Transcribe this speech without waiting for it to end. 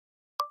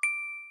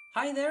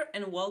Hi there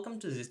and welcome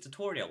to this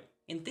tutorial.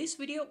 In this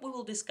video we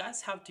will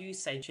discuss how to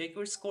use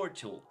Sitechecker's core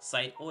tool,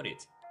 Site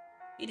Audit.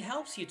 It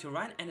helps you to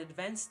run an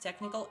advanced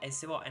technical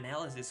SEO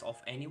analysis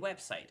of any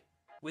website.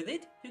 With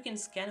it, you can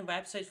scan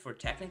websites for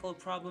technical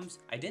problems,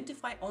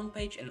 identify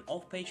on-page and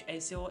off-page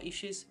SEO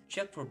issues,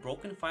 check for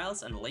broken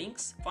files and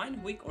links,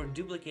 find weak or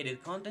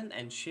duplicated content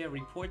and share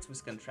reports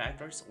with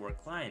contractors or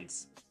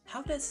clients.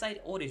 How does Site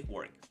Audit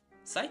work?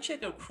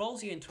 Sitechecker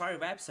crawls your entire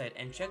website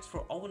and checks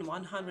for over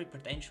 100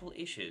 potential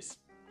issues.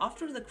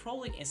 After the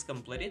crawling is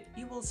completed,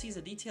 you will see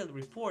the detailed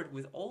report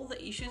with all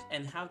the issues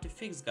and how to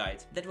fix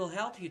guides that will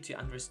help you to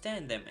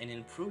understand them and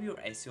improve your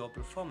SEO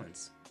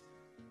performance.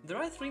 There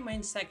are three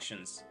main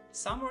sections: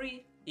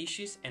 summary,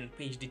 issues, and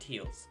page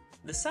details.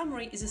 The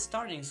summary is a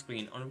starting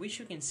screen on which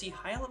you can see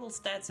high-level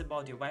stats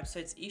about your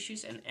website's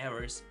issues and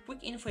errors, quick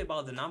info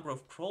about the number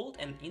of crawled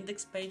and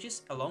indexed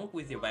pages along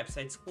with your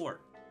website score.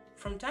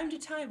 From time to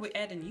time we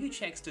add new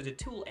checks to the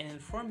tool and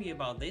inform you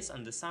about this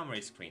on the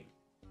summary screen.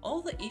 All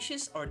the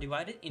issues are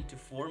divided into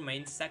four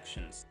main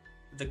sections.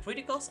 The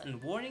criticals and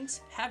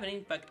warnings have an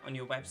impact on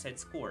your website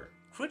score.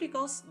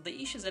 Criticals,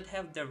 the issues that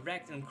have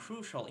direct and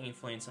crucial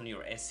influence on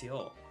your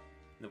SEO.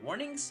 The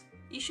warnings,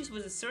 issues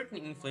with a certain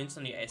influence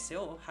on your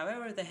SEO,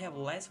 however they have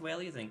less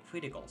value than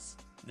criticals.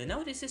 The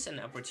notices and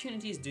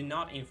opportunities do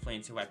not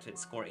influence your website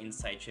score in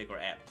Sitechecker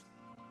app.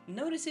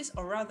 Notices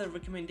are rather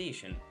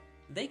recommendation.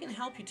 They can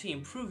help you to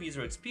improve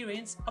user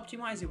experience,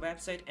 optimize your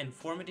website and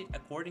format it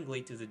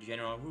accordingly to the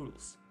general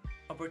rules.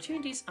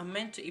 Opportunities are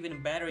meant to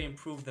even better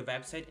improve the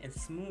website and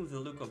smooth the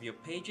look of your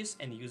pages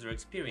and user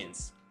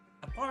experience.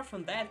 Apart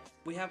from that,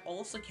 we have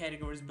also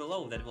categories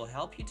below that will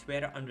help you to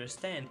better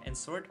understand and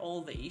sort all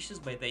the issues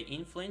by their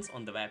influence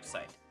on the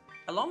website.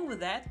 Along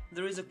with that,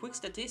 there is a quick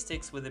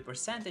statistics with the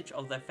percentage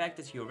of the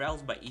affected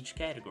URLs by each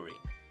category.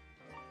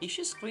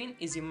 Issue screen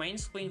is your main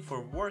screen for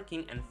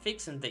working and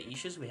fixing the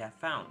issues we have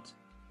found.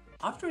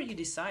 After you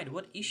decide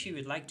what issue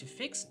you'd like to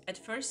fix, at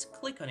first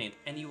click on it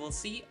and you will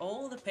see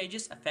all the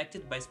pages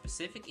affected by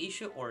specific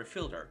issue or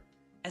filter.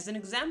 As an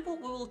example,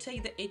 we will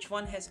take the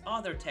H1 has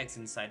other tags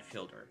inside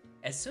filter.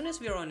 As soon as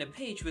we are on a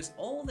page with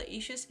all the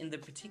issues in the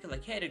particular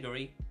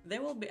category,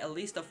 there will be a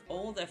list of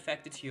all the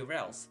affected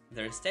URLs,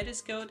 their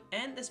status code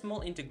and a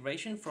small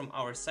integration from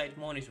our site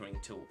monitoring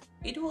tool.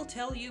 It will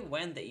tell you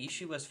when the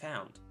issue was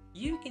found.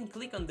 You can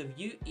click on the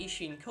View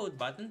Issue in Code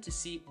button to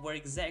see where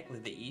exactly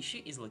the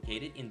issue is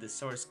located in the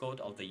source code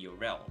of the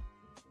URL.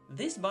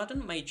 This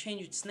button may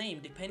change its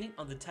name depending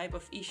on the type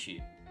of issue.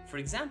 For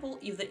example,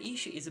 if the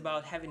issue is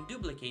about having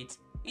duplicates,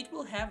 it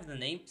will have the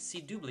name See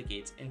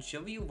Duplicates and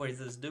show you where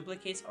those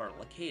duplicates are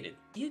located.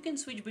 You can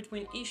switch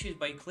between issues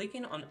by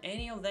clicking on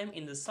any of them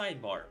in the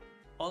sidebar.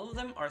 All of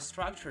them are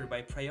structured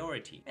by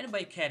priority and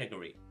by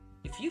category.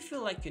 If you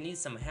feel like you need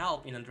some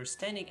help in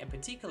understanding a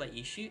particular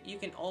issue, you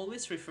can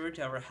always refer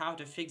to our How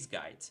to Fix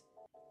guides.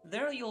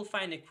 There you'll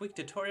find a quick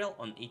tutorial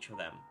on each of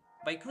them.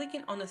 By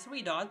clicking on the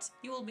three dots,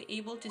 you will be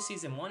able to see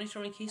the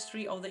monitoring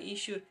history of the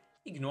issue,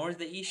 ignore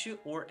the issue,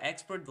 or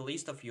export the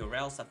list of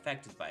URLs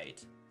affected by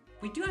it.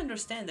 We do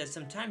understand that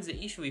sometimes the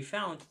issue we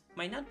found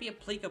might not be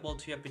applicable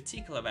to a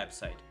particular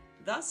website.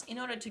 Thus, in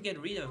order to get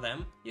rid of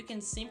them, you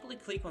can simply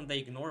click on the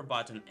Ignore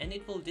button and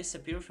it will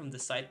disappear from the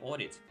Site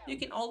Audit. You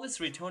can always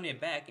return it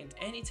back at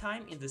any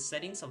time in the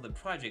settings of the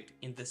project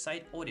in the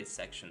Site Audit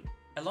section.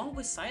 Along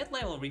with Site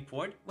Level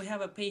Report, we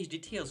have a Page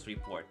Details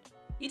Report.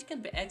 It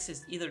can be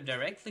accessed either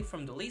directly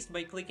from the list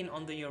by clicking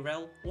on the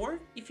URL, or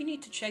if you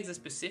need to check the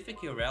specific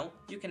URL,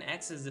 you can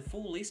access the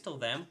full list of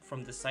them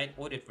from the Site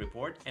Audit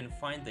Report and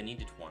find the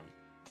needed one.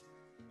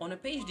 On a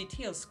page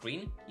details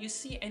screen, you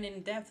see an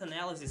in-depth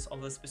analysis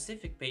of the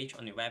specific page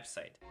on your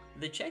website.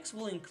 The checks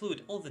will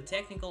include all the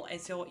technical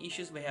SEO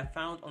issues we have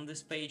found on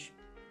this page,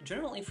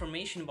 general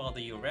information about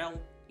the URL,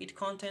 its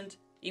content,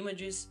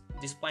 images,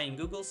 displaying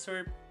Google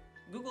SERP,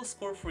 Google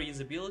score for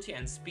usability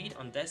and speed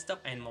on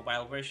desktop and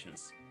mobile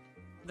versions.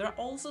 There are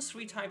also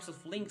three types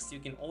of links you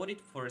can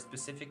audit for a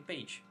specific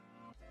page.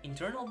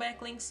 Internal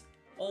backlinks,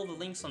 all the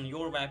links on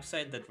your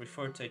website that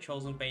refer to a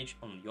chosen page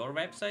on your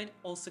website,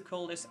 also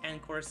called as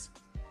anchors.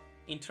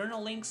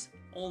 Internal links,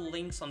 all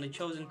links on the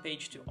chosen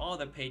page to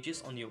other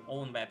pages on your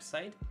own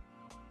website.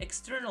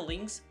 External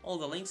links, all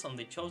the links on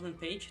the chosen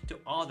page to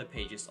other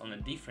pages on a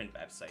different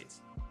websites.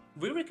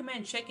 We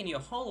recommend checking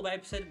your whole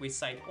website with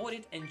Site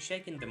Audit and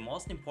checking the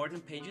most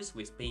important pages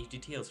with Page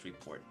Details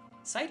Report.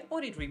 Site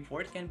Audit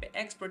Report can be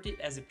exported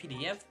as a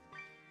PDF,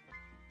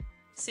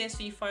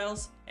 CSV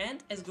files,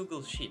 and as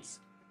Google Sheets.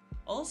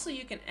 Also,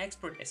 you can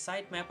export a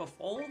sitemap of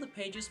all the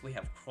pages we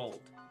have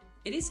crawled.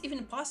 It is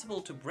even possible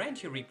to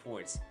brand your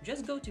reports.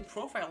 Just go to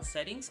Profile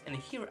Settings and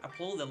here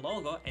upload the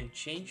logo and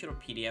change your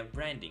PDF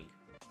branding.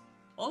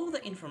 All of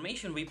the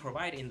information we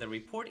provide in the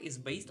report is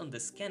based on the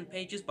scanned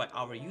pages by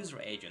our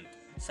user agent,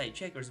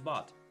 Sitechecker's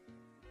bot.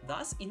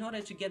 Thus, in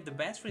order to get the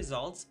best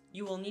results,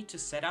 you will need to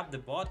set up the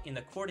bot in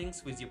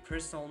accordance with your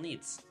personal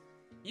needs.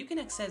 You can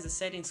access the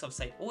settings of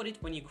Site Audit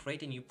when you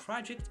create a new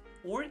project,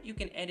 or you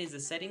can edit the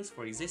settings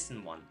for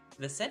existing one.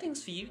 The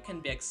settings view can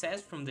be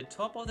accessed from the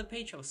top of the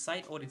page of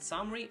Site Audit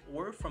Summary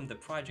or from the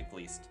project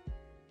list.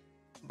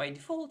 By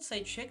default,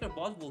 Sitechecker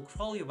bot will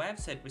crawl your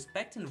website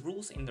respecting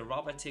rules in the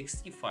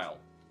robot.txt file.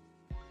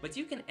 But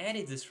you can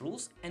edit these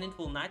rules and it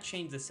will not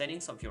change the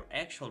settings of your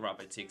actual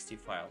robot.txt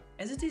file,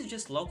 as it is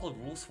just local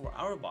rules for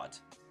our bot.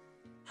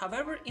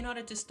 However, in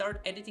order to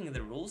start editing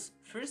the rules,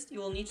 first you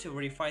will need to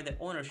verify the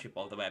ownership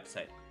of the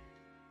website.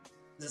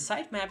 The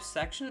sitemaps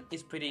section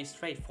is pretty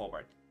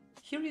straightforward.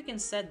 Here you can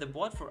set the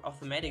bot for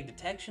automatic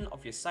detection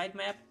of your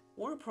sitemap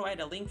or provide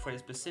a link for a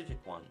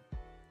specific one.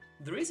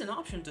 There is an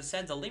option to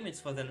set the limits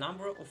for the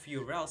number of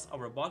URLs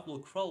our bot will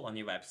crawl on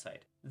your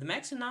website. The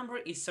maximum number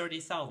is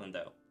 30,000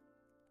 though.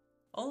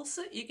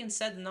 Also, you can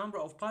set the number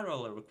of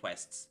parallel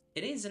requests.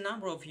 It is the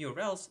number of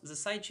URLs the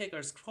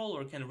Sitechecker's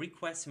crawler can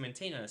request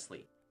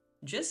simultaneously.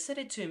 Just set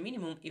it to a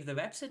minimum if the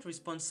website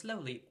responds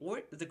slowly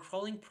or the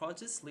crawling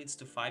process leads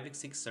to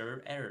 5x6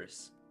 server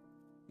errors.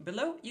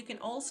 Below, you can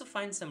also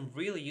find some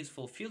really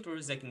useful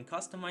filters that can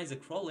customize the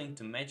crawling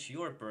to match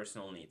your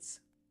personal needs.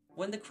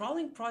 When the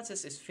crawling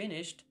process is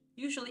finished,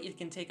 usually it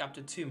can take up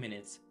to 2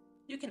 minutes.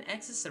 You can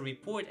access a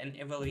report and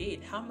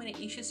evaluate how many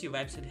issues your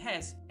website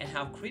has and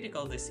how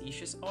critical these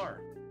issues are.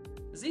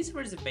 These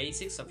were the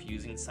basics of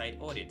using Site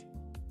Audit.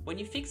 When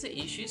you fix the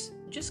issues,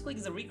 just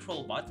click the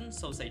recrawl button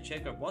so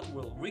Sitechecker bot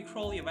will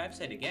recrawl your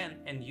website again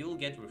and you'll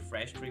get a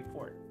refreshed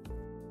report.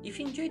 If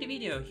you enjoyed the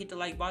video, hit the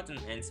like button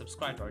and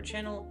subscribe to our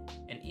channel,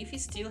 and if you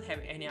still have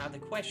any other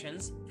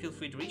questions, feel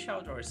free to reach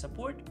out to our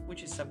support,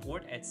 which is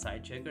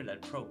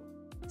support@sitechecker.pro.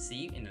 See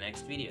you in the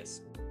next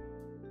videos.